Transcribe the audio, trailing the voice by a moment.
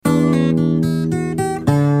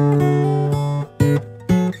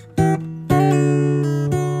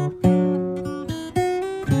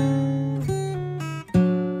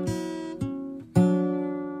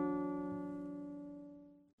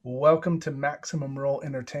welcome to Maximum Role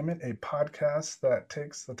Entertainment, a podcast that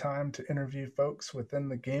takes the time to interview folks within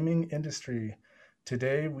the gaming industry.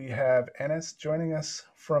 Today we have Anis joining us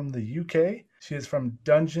from the UK. She is from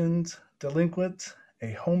Dungeons Delinquents,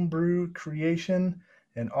 a homebrew creation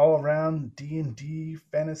and all-around D&D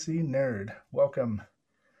fantasy nerd. Welcome.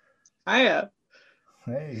 Hiya.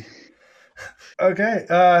 Hey. Okay,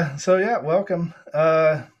 welcome.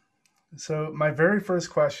 So my very first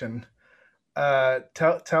question.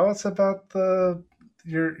 Tell us about the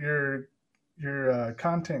your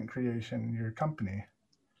content creation, your company.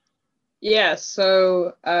 Yeah,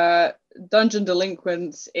 Dungeon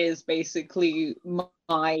Delinquents is basically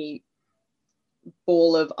my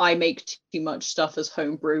ball of I make too much stuff as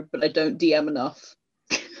homebrew, but I don't DM enough.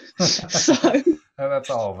 So That's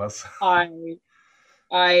all of us. I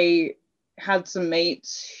I had some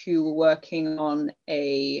mates who were working on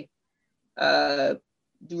a uh,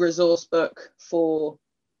 resource book for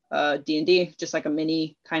D&D, just like a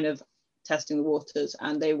mini kind of testing the waters,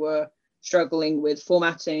 and they were struggling with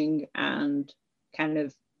formatting and kind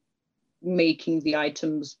of making the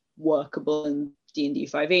items workable in D&D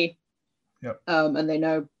 5e. Yep. And they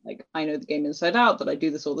know, like, I know the game inside out, that I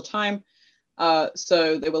do this all the time.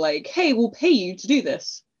 So they were like, hey, we'll pay you to do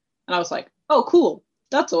this. And I was like, oh, cool.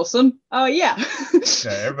 That's awesome. Yeah.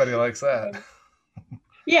 Yeah, everybody likes that.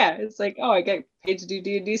 Yeah, it's like, oh, I get paid to do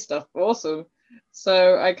D&D stuff. Awesome.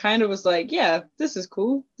 So I kind of was like, yeah, this is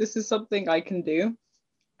cool. This is something I can do.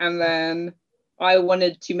 And then I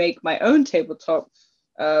wanted to make my own tabletop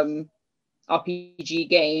RPG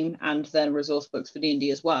game and then resource books for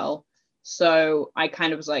D&D as well. So I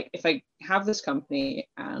kind of was like, if I have this company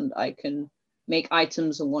and I can make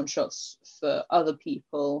items and one shots for other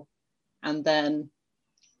people, and then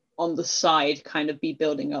on the side kind of be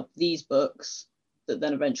building up these books that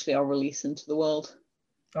then eventually I'll release into the world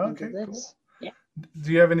under Okay, cool. this. Yeah.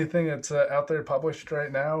 Do you have anything that's out there published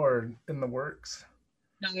right now or in the works?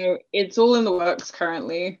 No, it's all in the works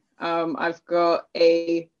currently. I've got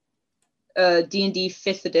a D&D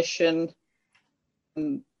 5th edition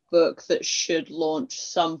book that should launch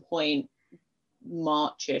some point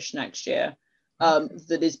Marchish next year.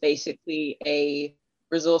 That is basically a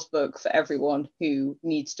resource book for everyone who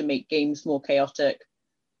needs to make games more chaotic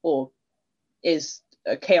or is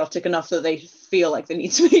chaotic enough that they feel like they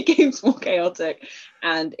need to make games more chaotic.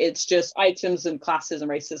 And it's just items and classes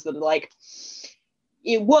and races that are like,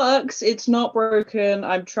 it works, it's not broken,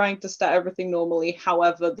 I'm trying to stat everything normally.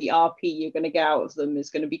 However, the RP you're going to get out of them is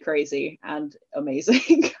going to be crazy and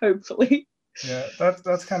amazing, hopefully. Yeah,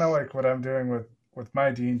 that's kind of like what I'm doing with my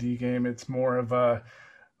D&D game. It's more of a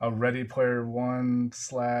Ready Player One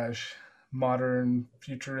slash modern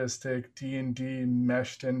futuristic D&D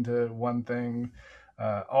meshed into one thing.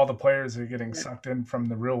 All the players are getting Yeah. sucked in from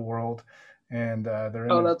the real world, and they're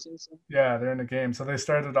in Oh, a that's awesome. yeah, they're in a game. So they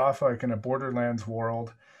started off like in a Borderlands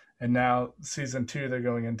world, and now season two they're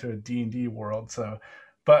going into a D&D world. So,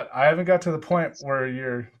 but I haven't got to the point where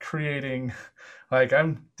you're creating, like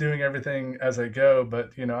I'm doing everything as I go.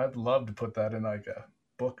 But I'd love to put that in like a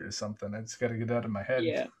book or something. I just got to get out of my head.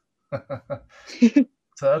 Yeah.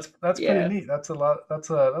 So that's pretty Yeah. neat. That's a lot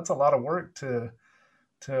of work to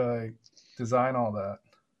like design all that.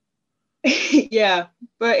 Yeah,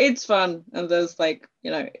 but it's fun. And there's like,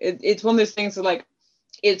 it's one of those things that like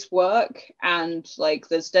it's work and like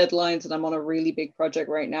there's deadlines and I'm on a really big project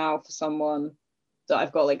right now for someone that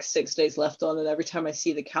I've got like 6 days left on, and every time I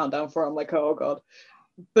see the countdown for it, I'm like, oh god.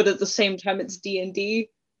 But at the same time it's D&D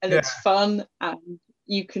and Yeah, it's fun, and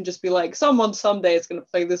you can just be like, someone someday is going to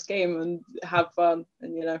play this game and have fun,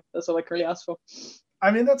 and that's all I can really ask for. I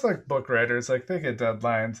mean that's like book writers. Like they get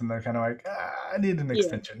deadlines and they're kind of like, I need an Yeah.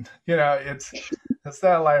 extension. It's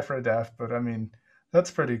that life or death. But I mean, that's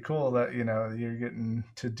pretty cool that you're getting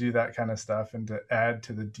to do that kind of stuff and to add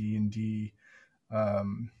to the D&D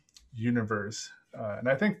um, universe. And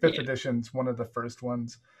I think fifth Yeah, edition's one of the first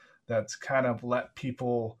ones that's kind of let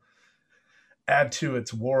people add to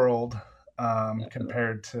its world definitely.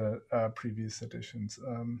 compared to previous editions.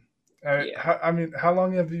 Yeah. I mean, how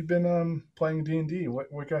long have you been playing D&D?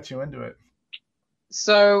 What got you into it?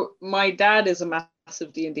 So my dad is a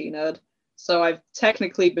massive D&D nerd. So I've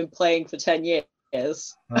technically been playing for 10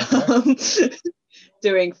 years. Okay,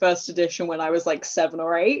 Doing first edition when I was like 7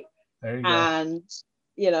 or 8. there you go. And,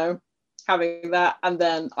 you know, having that. And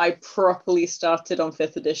then I properly started on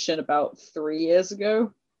fifth edition about 3 years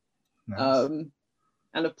ago. Nice. Um,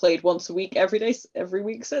 and have played once a week every day, every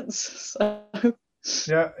week since. So,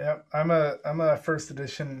 Yeah, yeah. I'm a first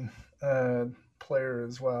edition uh, player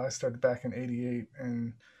as well. I started back in '88,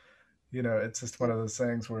 and it's just one of those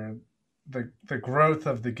things where the growth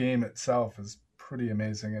of the game itself is pretty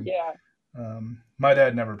amazing. And Yeah. my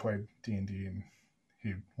dad never played D&D, and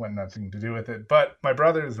he went nothing to do with it. But my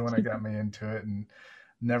brother is the one that got me into it, and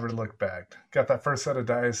never looked back. Got that first set of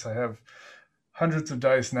dice. I have hundreds of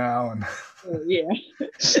dice now, and Oh, yeah.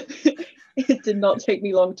 It did not take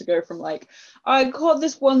me long to go from like, I got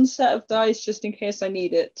this one set of dice just in case I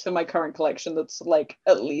need it, to my current collection that's like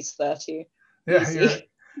at least 30. yeah, Easy. you're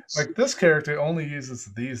like, this character only uses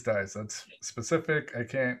these dice. That's specific. I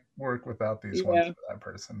can't work without these ones Yeah. for that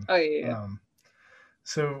person. Oh, yeah.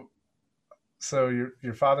 So so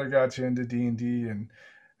your father got you into D&D, and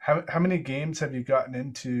how many games have you gotten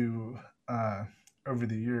into over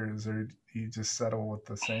the years, or do you just settle with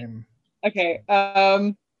the same? Okay.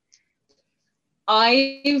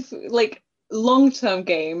 I've like long-term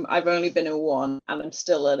game, I've only been in one and I'm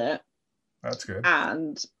still in it. That's good.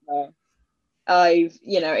 And I've,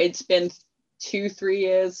 it's been 2-3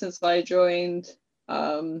 years since I joined.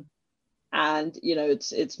 And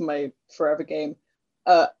it's my forever game.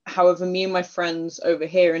 However, me and my friends over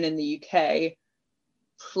here and in the UK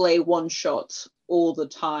play one shots all the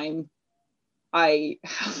time. I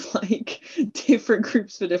have like different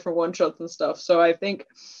groups for different one shots and stuff. So I think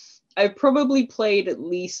I've probably played at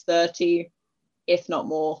least 30, if not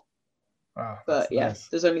more. Wow, that's But yeah, nice.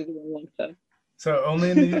 there's only the one so. So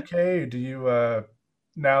only in the UK, do you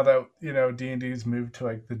now that D&D's moved to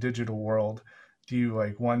like the digital world, do you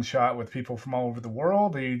like one shot with people from all over the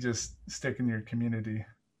world, or you just stick in your community?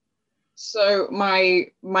 So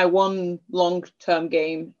my one long-term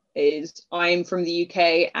game is I'm from the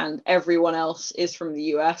UK and everyone else is from the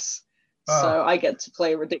US. Oh, So I get to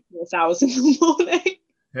play ridiculous hours in the morning.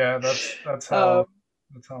 yeah, that's Um,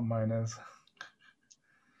 how mine is.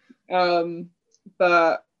 um,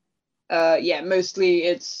 but yeah, mostly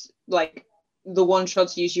it's like the one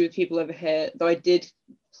shots usually with people over here. Though I did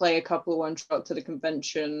play a couple of one shots at a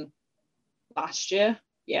convention last year.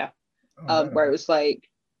 Yeah, Oh, where it right. was like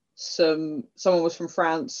someone was from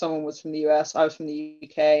France, someone was from the US, I was from the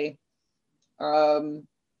UK.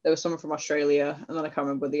 There was someone from Australia, and then I can't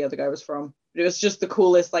remember where the other guy was from. But it was just the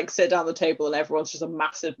coolest, like sit down the table and everyone's just a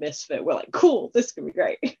massive misfit. We're like, cool, this could be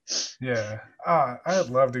great. Yeah. I'd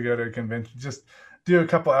love to go to a convention. Just do a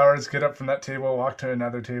couple hours, get up from that table, walk to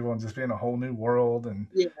another table, and just be in a whole new world. And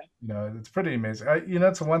Yeah, it's pretty amazing.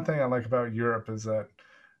 It's the one thing I like about Europe is that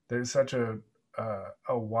there's such a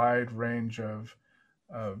wide range of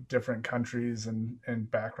different countries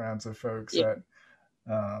and backgrounds of folks yeah, that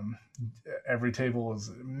um, every table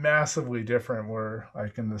is massively different. Where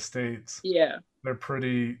like in the States, yeah, they're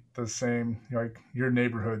pretty the same, like your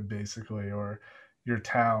neighborhood basically, or your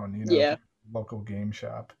town, yeah, local game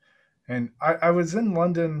shop. And I was in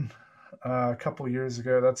London a couple years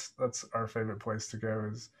ago. That's our favorite place to go,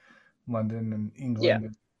 is London and yeah.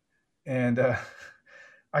 England. And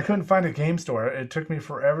I couldn't find a game store. It took me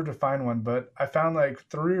forever to find one, but I found like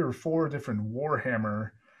 3 or 4 different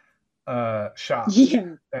Warhammer shops.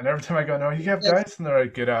 Yeah, And every time I go, no, you have there's, dice, and they're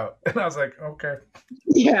like, get out. And I was like, okay,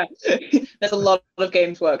 yeah. There's a lot of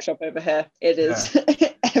Games Workshop over here. It yeah, is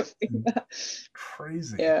everywhere.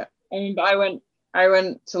 crazy. Yeah. I mean, I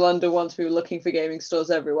went to London once. We were looking for gaming stores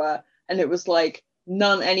everywhere, and it was like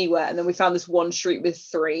none anywhere. And then we found this one street with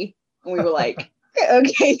three, and we were like,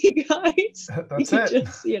 okay, you guys, you That's could it.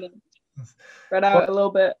 just spread out Well, a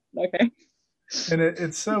little bit. Okay. and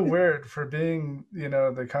it's so weird for being,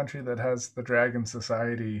 the country that has the Dragon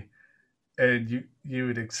Society, and you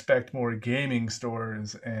would expect more gaming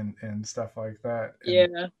stores and stuff like that. And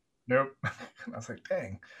Yeah. nope. I was like,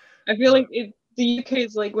 dang. I feel like the UK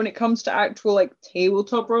is like when it comes to actual like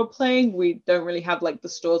tabletop role playing, we don't really have like the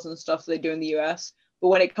stores and stuff they do in the US. But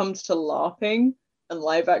when it comes to LARPing and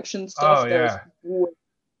live action Oh stuff, there's yeah. way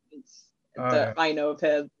Oh that yeah. I know of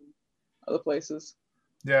here than other places.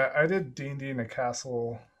 Yeah, I did D&D in a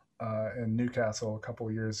castle in Newcastle a couple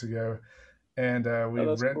of years ago, and Oh,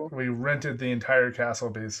 that's cool. we rented the entire castle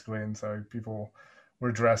basically, and so people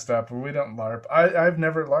were dressed up. But we don't LARP. I've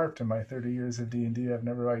never LARPed in my 30 years of D&D. I've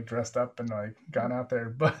never like dressed up and like gone out there.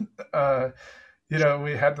 But uh,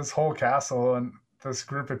 we had this whole castle, and this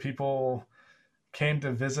group of people came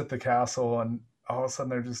to visit the castle, and all of a sudden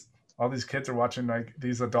they're just all these kids are watching like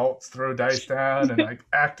these adults throw dice down and like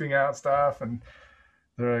acting out stuff, and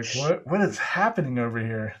they're like, what is happening over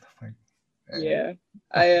here? I'm like, hey.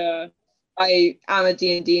 Yeah. I am a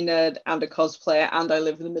D&D nerd and a cosplayer, and I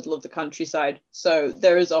live in the middle of the countryside. So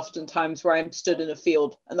there is often times where I'm stood in a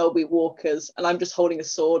field and there'll be walkers and I'm just holding a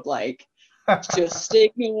sword like, just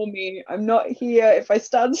ignore me. I'm not here. If I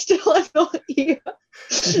stand still, I'm not here.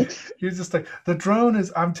 You're just like, the drone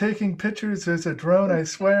is, I'm taking pictures. There's a drone, I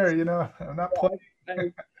swear, I'm not playing.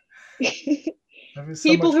 I, That'd be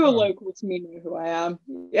so People much who are fun. local to me know who I am.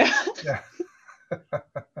 Yeah. Yeah.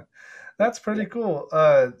 That's pretty cool.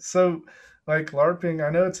 So like LARPing, I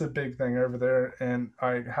know it's a big thing over there, and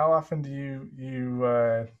like, how often do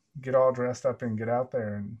you get all dressed up and get out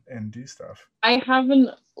there and do stuff? I haven't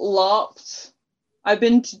LARPed. I've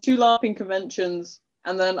been to two LARPing conventions,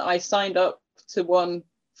 and then I signed up to one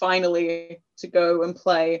finally to go and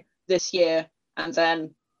play this year, and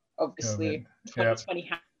then COVID. obviously Yep. 2020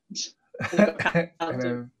 happened and got And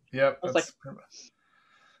cancelled. yep, I was like,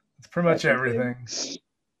 that's pretty much everything.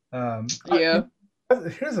 everything. Yeah.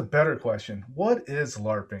 Here's a better question. What is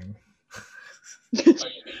LARPing?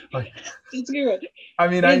 Like, It's good. I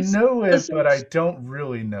mean, I It's know it, but I don't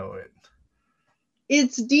really know it.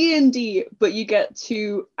 it's D&D, but you get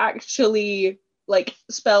to actually like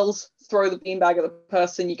spells throw the beanbag at the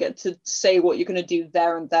person. You get to say what you're gonna do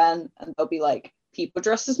there and then, and they'll be like people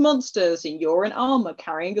dressed as monsters, and you're in armor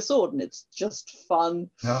carrying a sword, and it's just fun.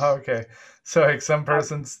 Oh, okay. So like some Um,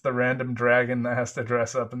 person's the random dragon that has to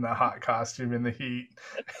dress up in the hot costume in the heat.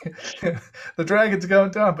 The dragon's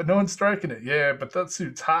going down, but no one's striking it. Yeah, but that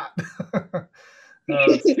suit's hot.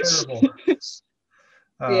 Oh, it's terrible. yeah,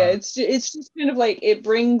 Uh, it's just kind of like it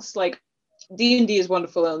brings like D&D is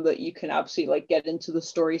wonderful in that you can absolutely like get into the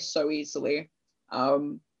story so easily.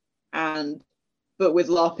 And but with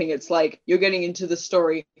LARPing, it's like you're getting into the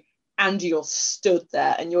story and you're stood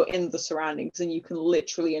there and you're in the surroundings and you can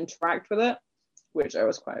literally interact with it, which I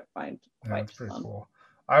was quite find yeah, quite it's pretty fun. cool.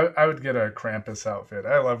 I would get a Krampus outfit.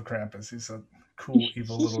 I love Krampus. He's a cool,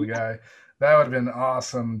 evil little guy. That would have been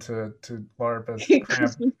awesome to LARP as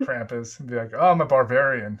Krampus and be like, oh, I'm a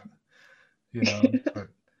barbarian, you know. But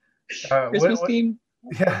Christmas what? theme.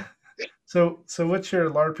 Yeah. So what's your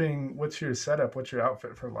LARPing? What's your setup? What's your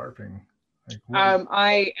outfit for LARPing? Like,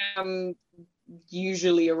 I am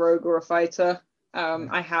usually a rogue or a fighter.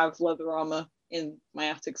 I have leather armor in my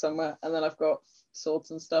attic somewhere, and then I've got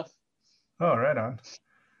swords and stuff. oh, right on.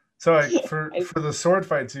 So like I, for the sword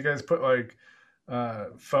fights, you guys put like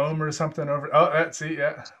foam or something over. Oh, that's see,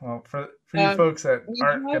 yeah. Well, for you um, folks that we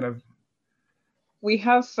aren't have gonna, we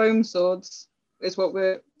have foam swords is what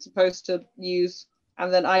we're supposed to use,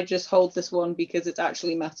 and then I just hold this one because it's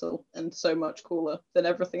actually metal and so much cooler than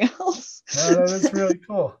everything else. no, no, that's really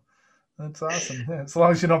cool. That's awesome. Yeah, as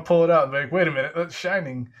long as you don't pull it out and be like, wait a minute, that's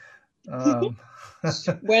shining. Um,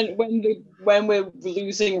 When we're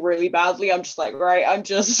losing really badly, I'm just like, right, I'm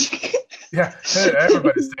just yeah,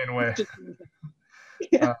 everybody's staying away. just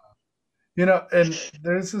yeah. Uh, You know, and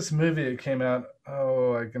there's this movie that came out,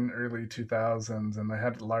 oh, like in the early 2000s, and they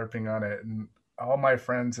had LARPing on it, and all my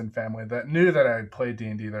friends and family that knew that I played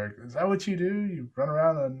D&D, they're like, is that what you do? You run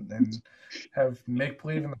around and have make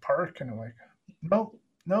believe in the park? And I'm like, nope,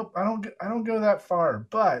 nope, I don't go that far.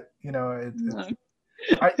 But you know, No.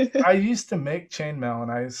 I used to make chainmail,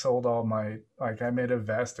 and I sold all my like I made a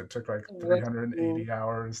vest. It took like That's cool. 380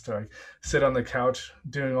 hours to like sit on the couch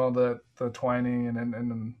doing all the twining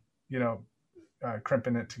and you know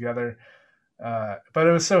crimping it together. But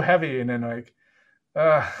it was so heavy, and then like,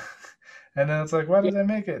 uh, and then it's like, why Yeah. did I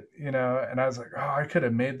make it? You know, and I was like, oh, I could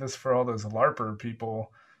have made this for all those LARPer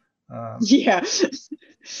people. Um, Yeah.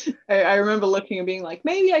 I remember looking and being like,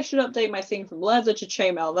 maybe I should update my thing from leather to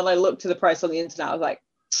chainmail. Then I looked to the price on the internet. I was like,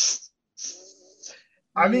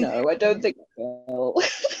 I mean, no, I don't think I will.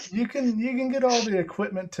 you can get all the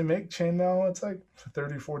equipment to make chainmail. It's like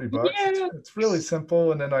 30-40 bucks. Yeah. It's really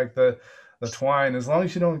simple, and then like the twine, as long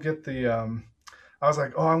as you don't get the I was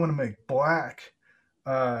like, oh, I want to make black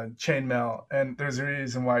chainmail, and there's a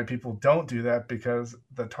reason why people don't do that because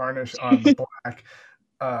the tarnish on the black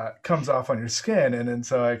comes off on your skin, and then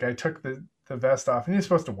so like I took the vest off, and you're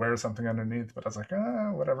supposed to wear something underneath, but I was like,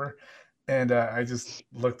 ah, whatever, and I just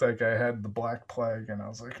looked like I had the black plague, and I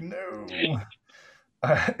was like, no,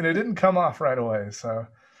 and it didn't come off right away, so.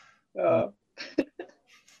 Uh, Uh,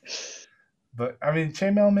 but I mean,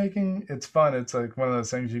 chainmail making, it's fun. It's like one of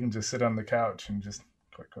those things you can just sit on the couch and just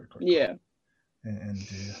click, yeah. and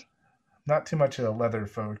do. Not too much of a leather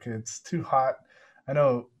folk. It's too hot. I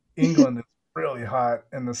know England is really hot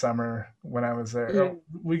in the summer when I was there. Yeah. Oh,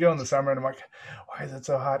 we go in the summer and I'm like, why is it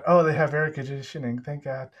so hot? Oh, they have air conditioning. Thank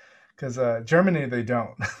God. Because Germany, they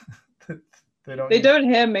don't. They don't They use. don't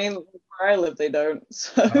here mainly where I live, they don't.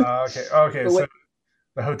 So Okay. Okay. but So when,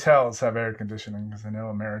 the hotels have air conditioning because I know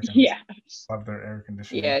Americans yeah. love their air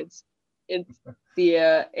conditioning.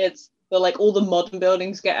 Yeah, it's the like all the modern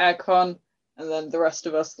buildings get aircon, and then the rest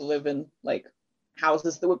of us live in like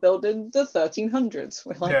houses that were built in the 1300s.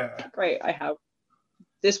 We're like, Yeah. great, I have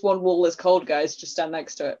this one wall is cold, guys. Just stand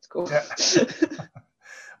next to it. It's cool. Yeah.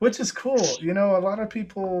 Which is cool. You know, a lot of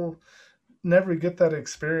people never get that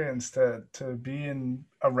experience to be in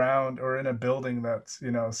around or in a building that's,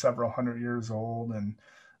 several hundred years old. And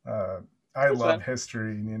uh, I That's love fine.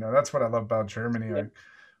 history, and that's what I love about Germany. Yeah. Like,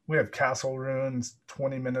 we have castle ruins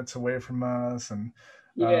 20 minutes away from us, and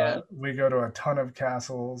Yeah. we go to a ton of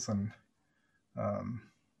castles. And um,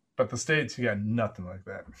 but the States, you got nothing like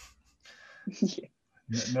that.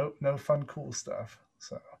 Yeah. No fun, cool stuff.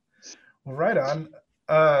 So, well, right on.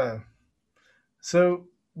 Uh, so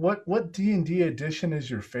what D&D edition is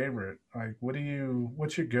your favorite? Like,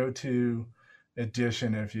 what's your go-to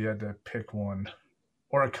edition if you had to pick one,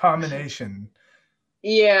 or a combination?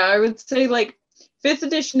 Yeah, I would say like fifth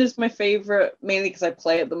edition is my favorite mainly because I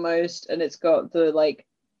play it the most and it's got the like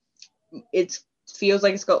it feels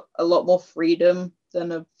like it's got a lot more freedom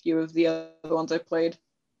than a few of the other ones I played.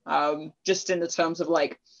 Just in the terms of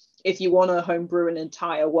like if you want to homebrew an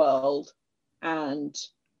entire world and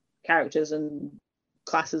characters and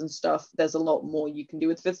classes and stuff, there's a lot more you can do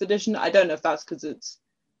with fifth edition. I don't know if that's because it's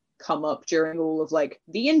come up during all of like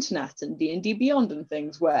the internet and D&D Beyond and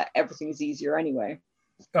things where everything is easier anyway.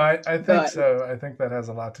 I think But so. I think that has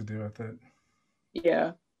a lot to do with it.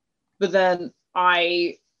 yeah, but then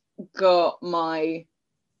I got my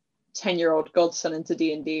 10-year-old godson into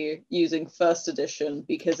D&D using first edition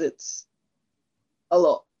because it's a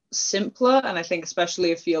lot simpler, and I think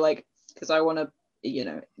especially if you're like, because I want to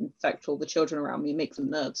infect all the children around me, make them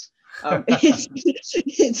nerds.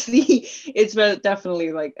 It's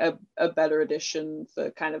definitely like a better edition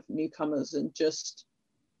for kind of newcomers, and just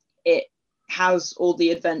it has all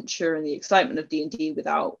the adventure and the excitement of D&D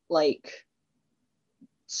without like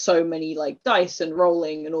so many like dice and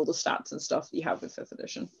rolling and all the stats and stuff that you have with fifth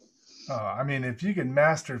edition. Oh, I mean, if you can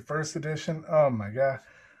master first edition, oh my god!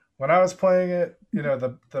 When I was playing it,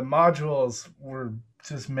 the modules were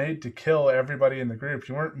just made to kill everybody in the group.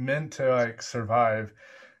 You weren't meant to like survive,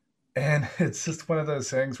 and it's just one of those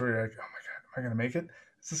things where you're like, oh my god, am I gonna make it?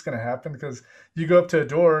 Is this gonna happen? Because you go up to a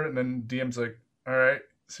door, and then DM's like, all right,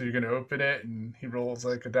 so you're gonna open it, and he rolls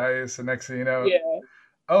like a dice, and next thing you know, Yeah.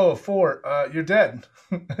 oh, four, you're dead.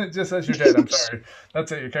 It just says you're dead. I'm sorry.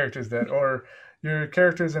 That's it. Your character's dead, or your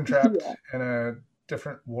character's entrapped Yeah. in a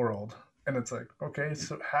different world, and it's like, okay,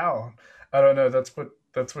 so how? I don't know. That's what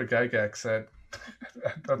Gygax said.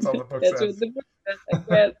 That's all the book That's what says. the book says, I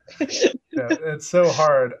guess. Yeah, it's so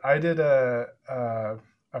hard. I did a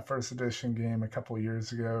first edition game a couple of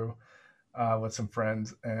years ago with some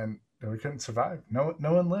friends, and we couldn't survive. No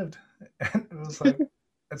one lived, and it was like,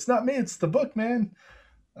 it's not me. It's the book, man.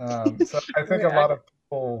 So I think a I, lot of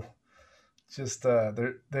people just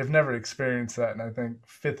they've never experienced that, and I think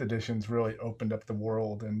fifth edition's really opened up the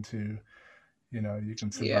world into, you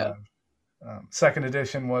can yeah. survive. Second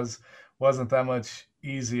edition wasn't that much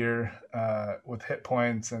easier with hit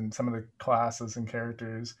points and some of the classes and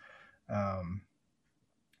characters. Um,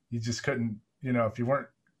 you just couldn't, if you weren't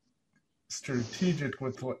strategic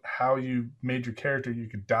with how you made your character, you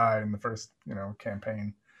could die in the first,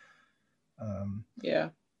 campaign. Um, Yeah.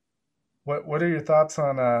 what are your thoughts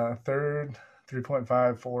on third,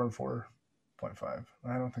 3.5, 4, and 4.5?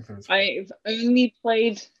 I don't think there's 4. I've only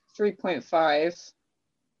played 3.5.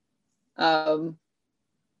 Um,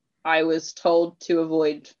 I was told to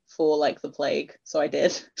avoid 4 like the plague, so I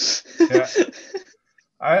did. Yeah,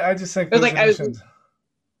 I just think It was those like editions.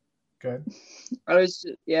 Good.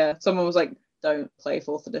 yeah, someone was like, don't play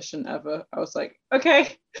fourth edition ever. I was like,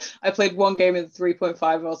 okay. I played one game in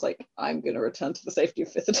 3.5 and I was like, I'm gonna return to the safety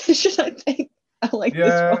of fifth edition, I think. I like this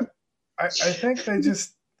Yeah, one. I think they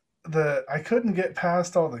just I couldn't get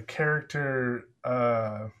past all the character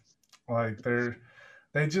like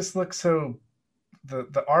they just look so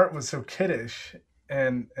the art was so kiddish,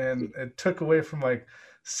 and it took away from like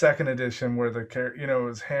second edition where the character, it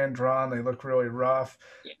was hand drawn, they look really rough,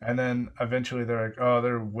 Yeah. and then eventually they're like, oh,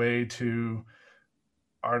 they're way too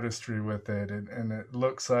artistry with it, and it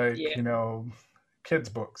looks like, Yeah. kids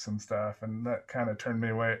books and stuff, and that kind of turned me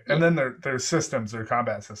away. And Yeah. then their systems, their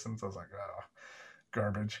combat systems, I was like, oh,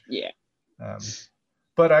 garbage. Yeah. um,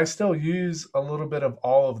 but I still use a little bit of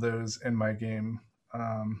all of those in my game.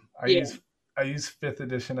 I Yeah. use fifth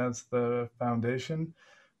edition as the foundation,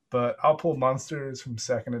 but I'll pull monsters from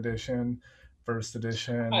second edition, first Oh,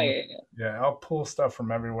 edition. yeah. Yeah, I'll pull stuff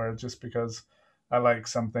from everywhere just because I like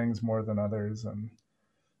some things more than others. And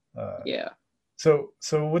uh, Yeah. so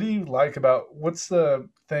what do you like about, what's the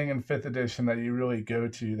thing in fifth edition that you really go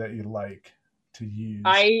to that you like to use?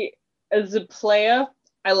 I, as a player,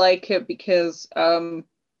 I like it because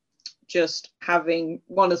just having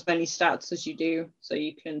one as many stats as you do, so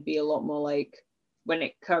you can be a lot more like when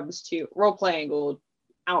it comes to role playing or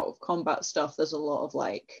out of combat stuff. There's a lot of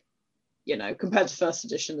like you know, compared to first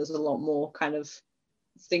edition, there's a lot more kind of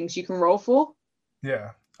things you can roll for.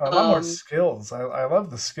 Yeah, a lot more Um, skills. I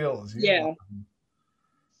love the skills. You get a lot yeah, of them.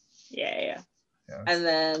 yeah. Yeah, And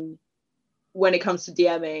then when it comes to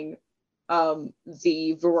DMing,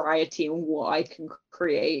 the variety in what I can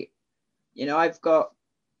create, you know, I've got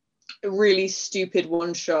a really stupid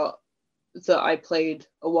one shot that I played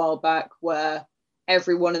a while back where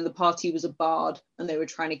everyone in the party was a bard and they were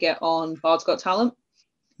trying to get on Bard's Got Talent.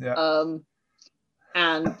 yeah. Um,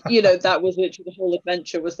 and you know, that was literally the whole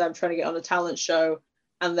adventure, was them trying to get on a talent show,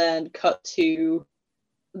 and then cut to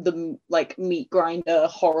the like meat grinder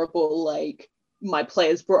horrible, like my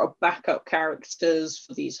players brought up backup characters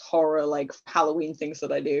for these horror like Halloween things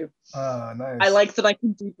that I do. I Nice. like that I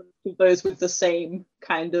can do both of those with the same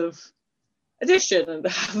kind of edition and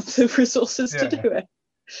have the resources to do Yeah. it.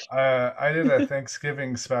 I did a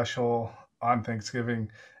Thanksgiving special on Thanksgiving,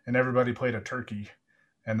 and everybody played a turkey,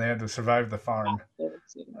 and they had to survive the farm.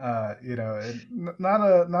 You know,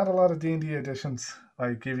 not a lot of D&D editions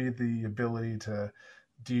like give you the ability to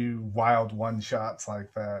do wild one shots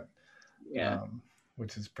like that, Yeah. um,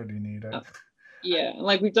 which is pretty neat. Yeah,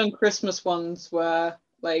 like we've done Christmas ones where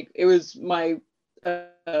like it was my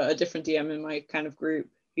a different DM in my kind of group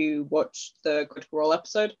who watched the Critical Role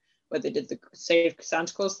episode where they did the Save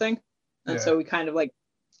Santa Claus thing, and Yeah. so we kind of like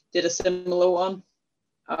did a similar one.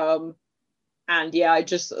 And yeah, I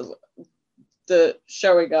just the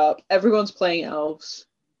showing up, everyone's playing elves,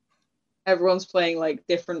 everyone's playing like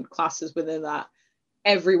different classes within that.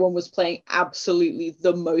 Everyone was playing absolutely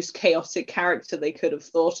the most chaotic character they could have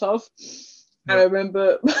thought of. And I Yep.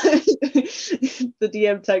 remember the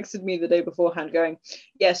DM texted me the day beforehand going,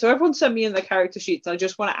 yeah, so everyone sent me in their character sheets. I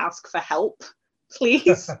just want to ask for help,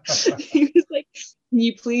 please. He was like, can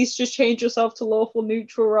you please just change yourself to lawful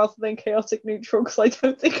neutral rather than chaotic neutral? Because I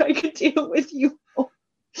don't think I could deal with you all.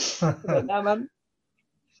 I was like, nah, man.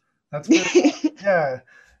 That's pretty. Yeah,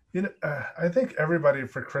 you know, I think everybody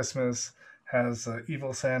for Christmas has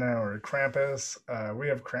Evil Santa or Krampus. We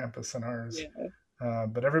have Krampus in ours. Yeah.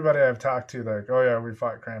 But everybody I've talked to, like, oh yeah, we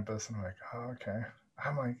fought Krampus, and I'm like, oh okay.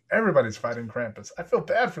 I'm like, everybody's fighting Krampus. I feel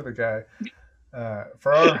bad for the guy.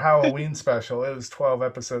 For our Halloween special, it was 12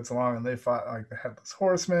 episodes long, and they fought like the Headless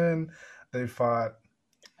Horseman. They fought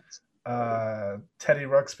Teddy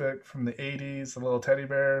Ruxpin from the 80s, the little teddy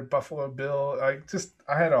bear, Buffalo Bill.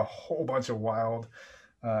 I had a whole bunch of wild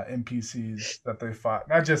NPCs that they fought.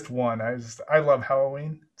 Not just one. I love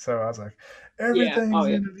Halloween, so I was like, Yeah. Oh everything's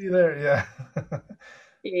yeah. gonna be there. Yeah.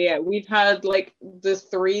 Yeah, we've had like the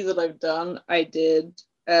three that I've done. I did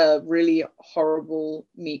a really horrible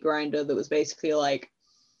meat grinder that was basically like,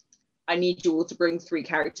 I need you all to bring three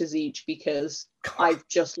characters each because I've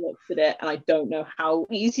just looked at it and I don't know how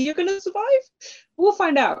easy you're gonna survive. We'll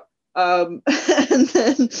find out. And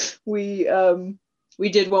then we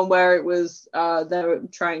did one where it was they were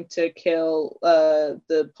trying to kill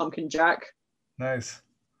the pumpkin jack. Nice.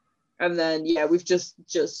 And then yeah, we've just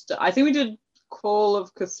I think we did Call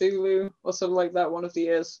of Cthulhu or something like that one of the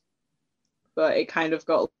years, but it kind of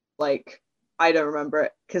got like, I don't remember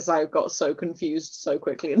it because I got so confused so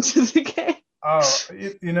quickly into the game. Oh,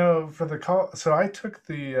 you know, for the call, so I took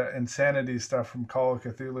the insanity stuff from Call of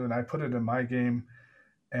Cthulhu and I put it in my game.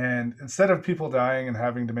 And instead of people dying and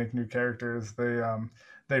having to make new characters, they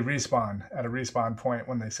respawn at a respawn point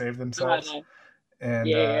when they save themselves. Know. And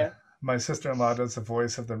Yeah, my sister-in-law does the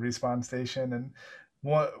voice of the respawn station. And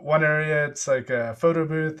one area it's like a photo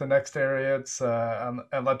booth. The next area it's an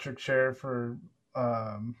electric chair for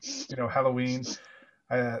you know, Halloween.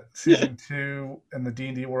 yeah. Season 2 in the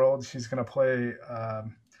D&D world, she's gonna play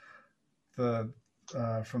the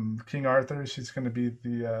from King Arthur. She's going to be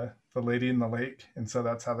the lady in the lake, and so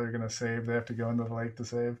that's how they're going to save. They have to go into the lake to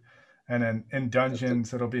save, and then in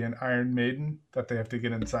dungeons it'll be an Iron Maiden that they have to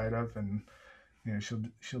get inside of, and you know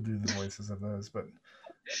she'll do the voices of those. But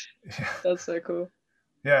yeah, That's so cool.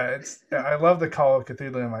 yeah, I love the Call of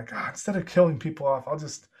Cthulhu. I'm like, oh, instead of killing people off, I'll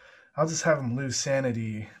just have them lose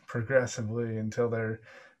sanity progressively until they're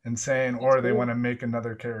insane, That's or they cool. want to make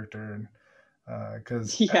another character. And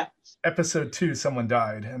because Yeah, episode 2 someone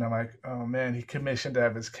died, and I'm like, oh man, he commissioned to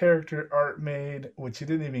have his character art made, which he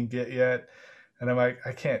didn't even get yet. And I'm like, I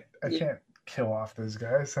yeah, can't kill off those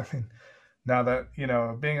guys. I mean, now that you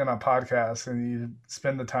know, being on a podcast and you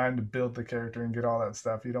spend the time to build the character and get all that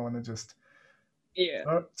stuff, you don't want to just, yeah.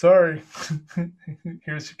 oh, sorry,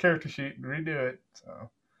 here's your character sheet, redo it. So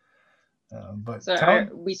but So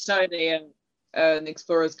talent. we started an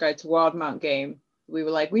Explorer's Guide to Wildmount game. We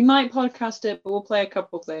were like, we might podcast it, but we'll play a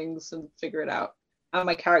couple things and figure it out. And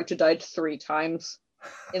my character died 3 times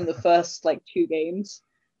in the first like 2 games.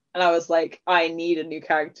 And I was like, I need a new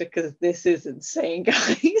character because this is insane,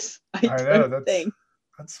 guys. I I know don't that's think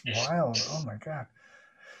that's wild. Oh my god.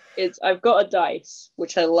 it's. I've got a dice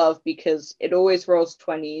which I love because it always rolls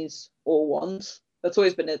 20s or ones. That's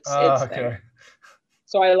always been its thing. Okay.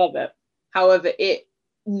 So I love it. However, it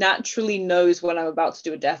naturally knows when I'm about to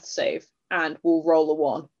do a death save and will roll a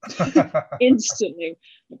one instantly.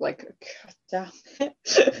 I'm like, God damn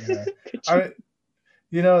Yeah. it. Could you? I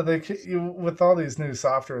with all these new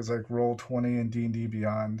softwares like Roll20 and D&D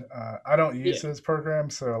Beyond, I don't use Yeah. those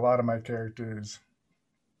programs, so a lot of my characters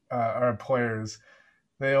are players.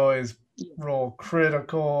 They always roll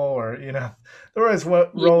critical, or they're always Yeah.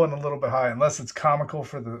 rolling a little bit high, unless it's comical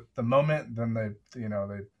for the moment. Then they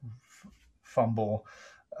fumble.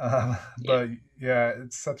 Yeah. But yeah,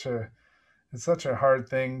 it's such a hard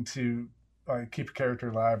thing to like keep a character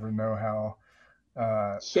alive or know Yeah.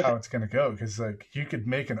 how it's gonna go, because like you could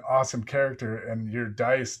make an awesome character and your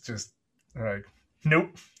dice just are like,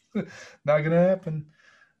 nope, not gonna happen.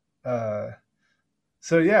 Uh,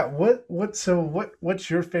 so yeah, what's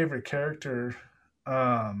your favorite character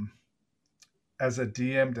um, as a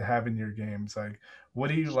DM to have in your games? Like, what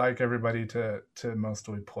do you like everybody to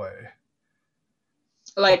mostly play?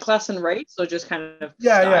 Like class and race or just kind of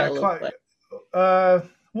Yeah, yeah. style of play? Uh,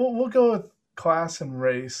 we'll go with class and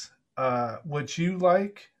race. What you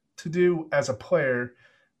like to do as a player,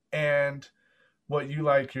 and what you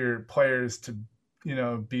like your players to,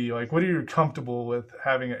 be like. What are you comfortable with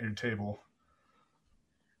having at your table?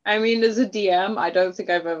 I mean, as a DM, I don't think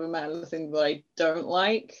I've ever met anything that I don't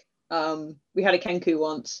like. We had a Kenku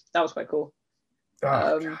once. That was quite cool.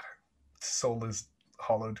 Oh Um, god, soulless,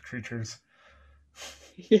 hollowed creatures.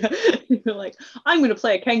 yeah, you're like, I'm gonna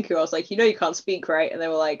play a Kenku. I was like, you can't speak, right? And they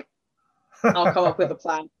were like, I'll come up with a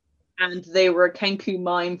plan. And they were a Kenku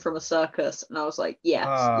mime from a circus, and I was like, yes,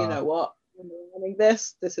 you uh, know what? I'm running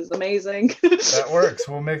this. This is amazing. that works.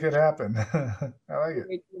 We'll make it happen. I like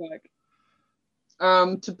it.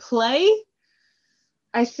 To play,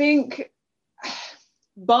 I think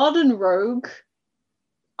Bard and Rogue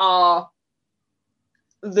are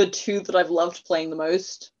the two that I've loved playing the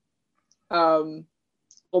most.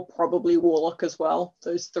 Or probably Warlock as well.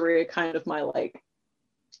 Those three are kind of my like.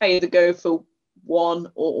 I either go for one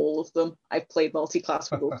or all of them. I've played multi-class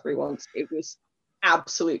with all three once. It was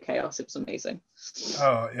absolute chaos. It was amazing.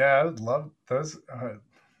 Oh yeah, I would love those.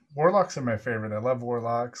 Warlocks are my favorite. I love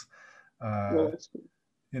warlocks. Uh,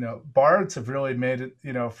 bards have really made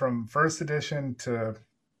it. From first edition to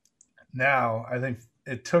now, I think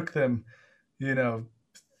it took them, you know,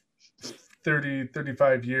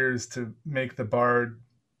 35 years to make the bard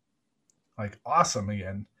like awesome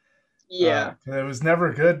again. Yeah. It was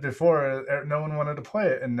never good before. No one wanted to play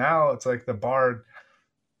it, and now it's like the bard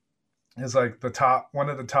is like one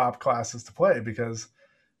of the top classes to play, because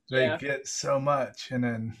they Yeah. get so much. And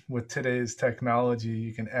then with today's technology,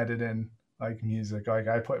 you can edit in like music. Like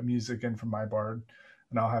I put music in from my bard,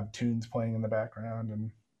 and I'll have tunes playing in the background,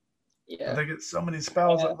 and but Yeah. they get so many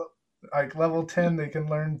spells. Like level 10, they can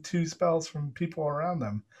learn 2 spells from people around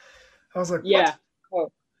them. I was like, what? Yeah.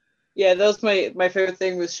 Oh. Yeah, that was my favorite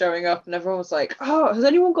thing was showing up and everyone was like, oh, has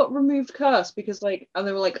anyone got removed curse? Because like, and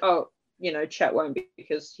they were like, oh, Chet won't be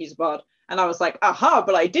because he's a bard. And I was like, aha,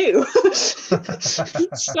 but I do.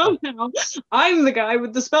 Somehow I'm the guy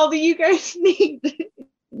with the spell that you guys need.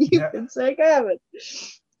 You can say Gavin.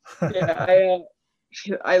 Yeah,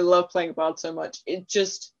 I love playing bard so much. It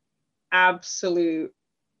just absolute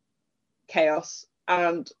chaos.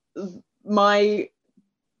 And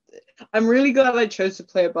I'm really glad I chose to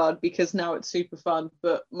play a bard because now it's super fun.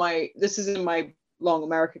 But this is in my Long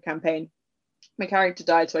America campaign. My character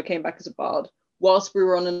died, so I came back as a bard whilst we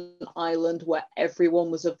were on an island where everyone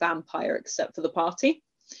was a vampire except for the party.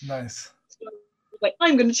 Nice. So I was like,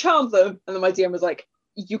 I'm going to charm them, and then my DM was like,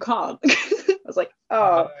 you can't. I was like,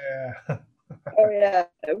 oh yeah. Oh yeah.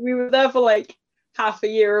 We were there for like half a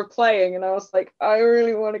year of playing, and I was like, I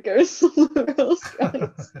really want to go somewhere else,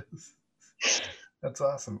 guys. That's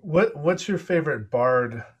awesome. What's your favorite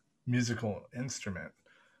bard musical instrument?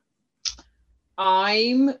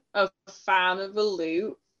 I'm a fan of a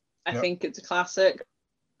lute. I Yep. think it's a classic.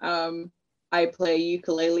 I play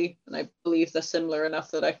ukulele, and I believe they're similar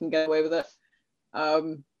enough that I can get away with it.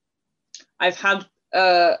 I've had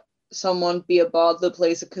someone be a bard that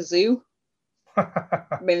plays a kazoo,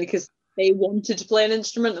 mainly because they wanted to play an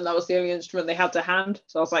instrument, and that was the only instrument they had to hand.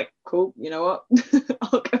 So I was like, cool, you know what?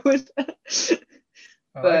 I'll go with it.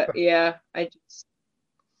 But yeah,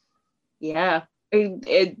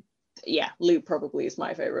 lute probably is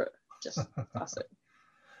my favorite. Just classic.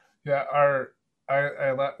 Yeah,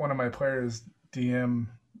 I let one of my players DM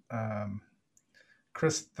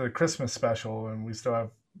the Christmas special, and we still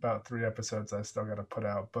have about 3 episodes I still got to put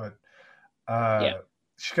out. But Yeah.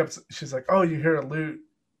 she's like, "Oh, you hear a lute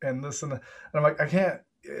and this and that." And I'm like, "I can't.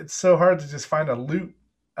 It's so hard to just find a lute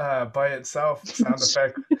by itself sound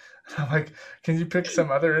effect." I'm like, "Can you pick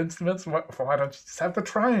some other instruments? Why don't you just have the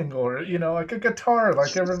triangle or like a guitar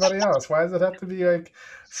like everybody else? Why does it have to be like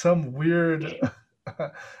some weird?"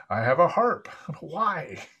 I have a harp.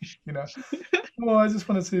 Why? you know. Well, I just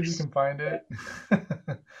want to see if you can find it.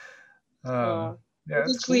 Uh, Yeah,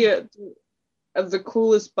 it's Actually, cool. the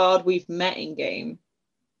coolest bard we've met in game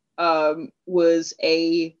was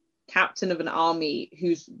a captain of an army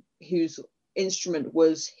whose instrument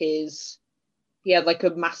was his. He had like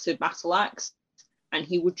a massive battle axe, and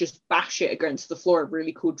he would just bash it against the floor at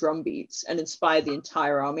really cool drum beats and inspire the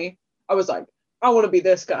entire army. I was like, I want to be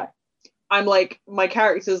this guy. I'm like, my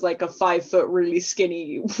character's like a 5 foot, really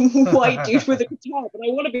skinny white dude with a guitar, but I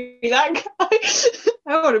want to be that guy.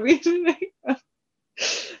 I want to be.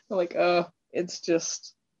 I'm like, it's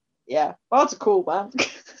just, yeah, bards are cool, man.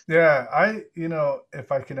 Yeah,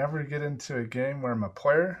 if I can ever get into a game where I'm a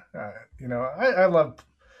player, I love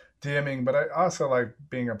DMing, but I also like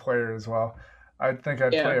being a player as well. I think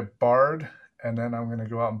I'd play Yeah, a bard, and then I'm going to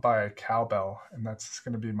go out and buy a cowbell, and that's just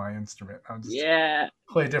going to be my instrument. I'll just yeah,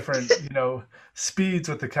 play different, speeds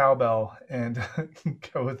with the cowbell and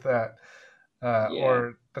go with that, yeah,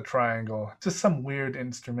 or the triangle, just some weird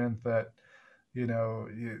instrument that you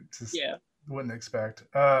just yeah. wouldn't expect.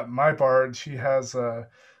 My bard, she has an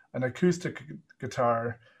acoustic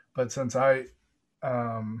guitar, but since I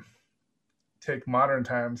um, take modern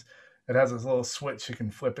times, it has this little switch you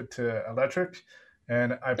can flip it to electric,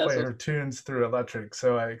 and I That's play awesome. her tunes through electric.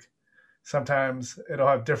 So like sometimes it'll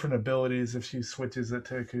have different abilities if she switches it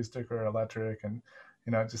to acoustic or electric, and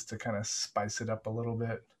just to kind of spice it up a little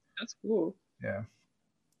bit. That's cool. Yeah.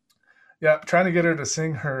 Yeah, trying to get her to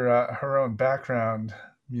sing her own background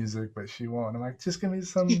music, but she won't. I'm like, just give me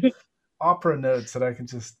some opera notes that I can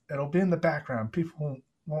it'll be in the background. People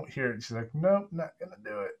won't hear it. She's like, nope, not gonna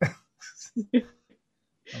do it.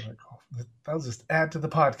 I'm like, oh, that'll just add to the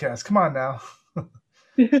podcast. Come on now.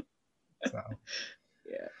 So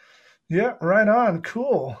Yeah. yeah, right on.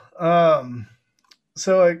 Cool.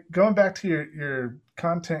 So like going back to your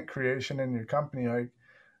content creation in your company, like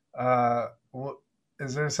what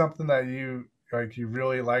is there something that you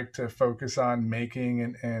really like to focus on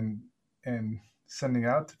making and sending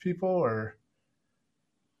out to people or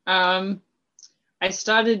Um, I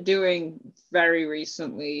started doing very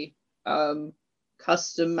recently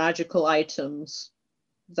custom magical items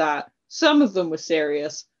that some of them were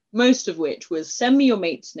serious, most of which was send me your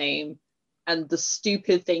mate's name and the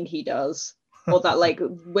stupid thing he does. Or that like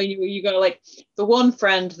when you go like the one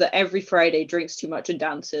friend that every Friday drinks too much and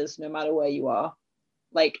dances no matter where you are.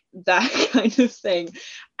 Like that kind of thing.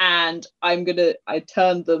 And I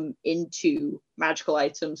turn them into magical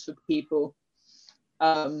items for people.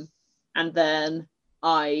 And then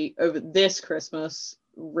I over this Christmas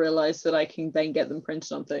realized that I can then get them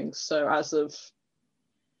printed on things. So as of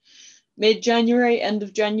mid-January, end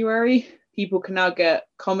of January, people can now get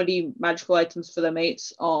comedy magical items for their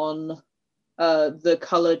mates on the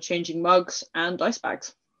color changing mugs and ice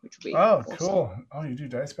bags, which will be oh awesome. cool, oh you do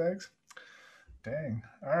dice bags, dang,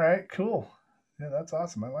 all right, cool, yeah, that's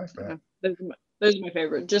awesome, I like Yeah, that. those are my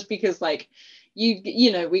favorite, just because like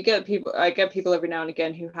we get people. I get people every now and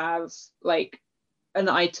again who have like an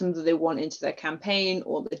item that they want into their campaign,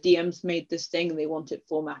 or the DM's made this thing and they want it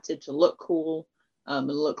formatted to look cool, and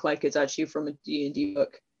look like it's actually from a D&D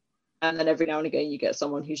book. And then every now and again you get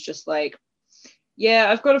someone who's just like, yeah,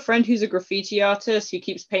 I've got a friend who's a graffiti artist who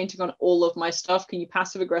keeps painting on all of my stuff. Can you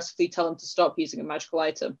passive aggressively tell him to stop using a magical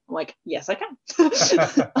item? I'm like, yes, I can.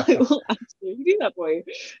 I will absolutely do that for you.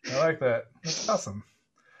 I like that, that's awesome,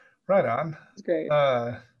 right on. It's great.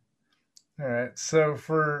 All right, so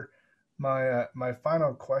for my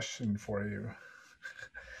final question for you,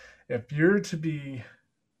 if you're to be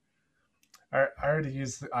I already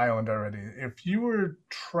used the island already. If you were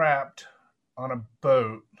trapped on a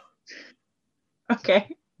boat,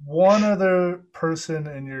 Okay. one other person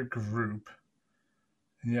in your group,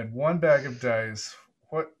 and you had one bag of dice,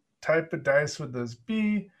 what type of dice would those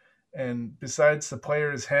be? And besides the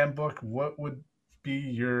player's handbook, what would be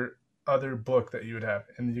your other book that you would have?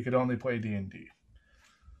 And you could only play D&D.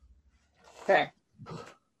 Okay.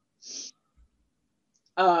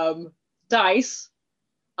 Dice.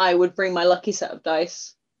 I would bring my lucky set of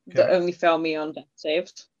dice that Okay. only fail me on death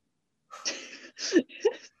saves.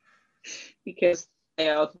 Because they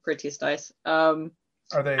are the prettiest dice. Are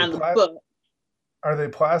they And the book. are they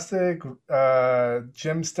plastic,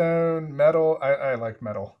 gemstone, metal? I like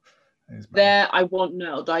metal. There, I want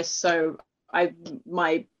Nurgle dice, so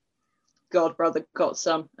my god brother got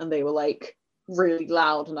some, and they were like really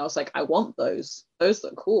loud, and I was like, I want those. Those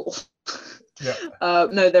look cool. Yeah.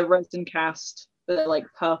 No, they're resin cast. They're like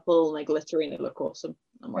purple and like glittery, and they look awesome.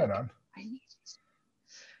 I'm like, I need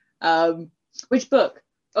these. Which book?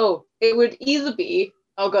 Oh, it would either be.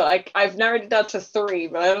 Oh god, I've narrowed it down to 3,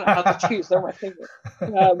 but I don't know how to choose. They're my favorite.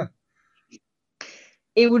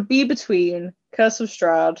 It would be between Curse of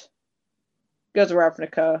Strahd, Gods of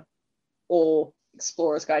Ravnica, or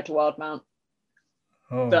Explorer's Guide to Wildemount.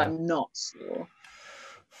 Oh. But I'm not sure.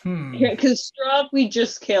 Because Strahd we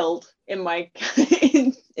just killed in my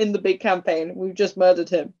in the big campaign. We've just murdered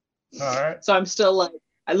him. All right. So I'm still like,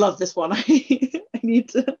 I love this one. I need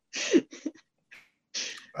to.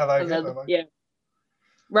 I like it. Yeah.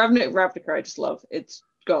 Ravnica I just love. It's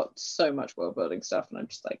got so much world building stuff, and I'm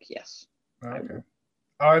just like, yes. Okay.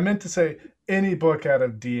 I meant to say any book out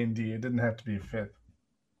of D&D. It didn't have to be 5th.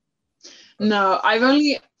 No,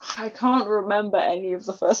 I can't remember any of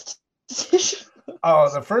the first edition. Oh,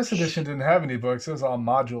 the first edition didn't have any books. It was all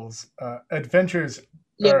modules. Adventures.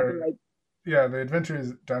 The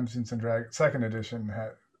Adventures Dungeons and Dragons. Second edition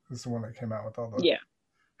is the one that came out with all the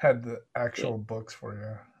had the actual books for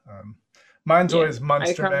you. Mine's always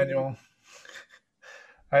Monster Manual.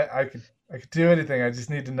 I could do anything. I just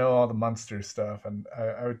need to know all the monster stuff, and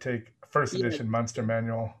I would take first edition Monster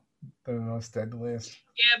Manual, the most deadliest.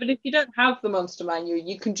 Yeah, but if you don't have the Monster Manual,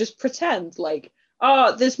 you can just pretend like,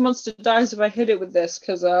 this monster dies if I hit it with this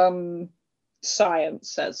because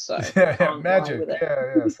science says so. Yeah, magic.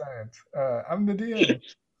 Yeah, science. I'm the DM.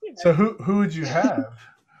 So who would you have?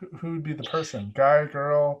 Who would be the person? Guy,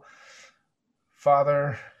 girl,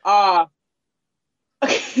 father?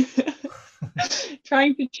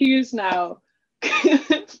 Trying to choose now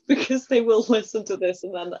because they will listen to this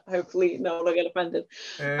and then hopefully no one will get offended.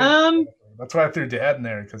 That's why I threw Dad in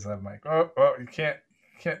there, because I'm like, oh, you can't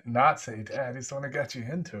not say Dad. He's the one that got you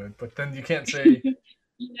into it. But then you can't say.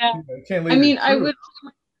 Yeah. You can't leave I would,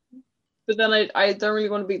 but then I don't really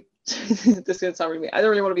want to be. This is gonna sound really. I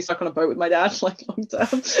don't really want to be stuck on a boat with my dad like long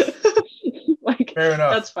term. Like, fair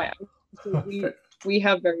enough. That's fine. So we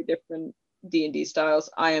have very different D&D styles.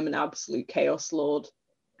 I am an absolute chaos lord,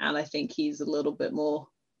 and I think he's a little bit more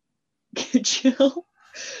chill.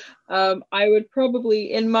 I would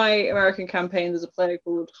probably, in my American campaign, there's a player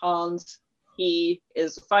called Hans. He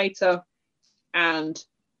is a fighter, and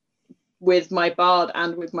with my bard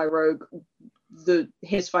and with my rogue,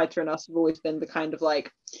 his fighter and us have always been the kind of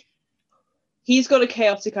like, he's got a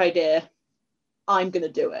chaotic idea, I'm gonna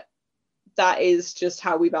do it. That is just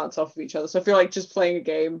how we bounce off of each other. So I feel like just playing a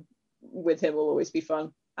game with him will always be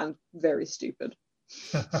fun and very stupid.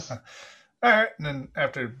 All right, and then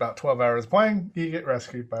after about 12 hours playing, you get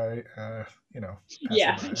rescued by, so and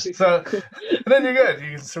then you're good.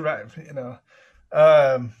 You can survive.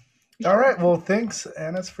 All right. Well, thanks,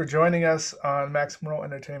 Anis, for joining us on Maximum Roll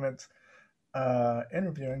Entertainment's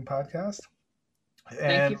interviewing podcast.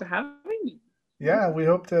 Thank you for having me. Yeah, we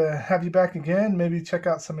hope to have you back again. Maybe check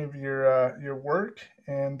out some of your work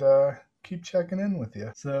and keep checking in with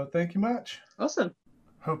you. So thank you much. Awesome.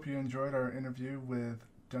 Hope you enjoyed our interview with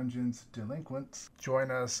Dungeons Delinquents. Join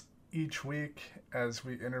us each week as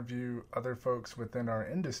we interview other folks within our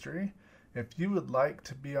industry. If you would like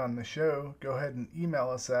to be on the show, go ahead and email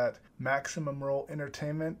us at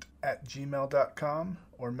maximumrollentertainment@gmail.com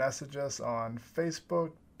or message us on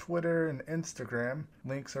Facebook, Twitter, and Instagram.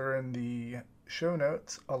 Links are in the show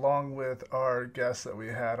notes, along with our guests that we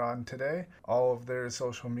had on today. All of their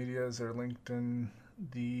social medias are linked in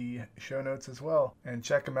the show notes as well. And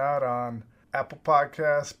check them out on Apple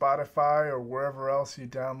Podcasts, Spotify, or wherever else you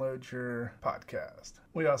download your podcast.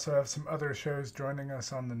 We also have some other shows joining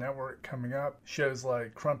us on the network coming up. Shows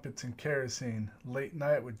like Crumpets and Kerosene, Late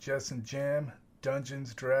Night with Jess and Jam,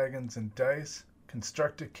 Dungeons, Dragons, and Dice,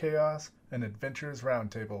 Constructed Chaos, and Adventures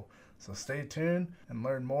Roundtable. So stay tuned and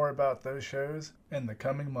learn more about those shows in the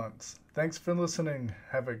coming months. Thanks for listening.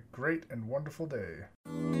 Have a great and wonderful day.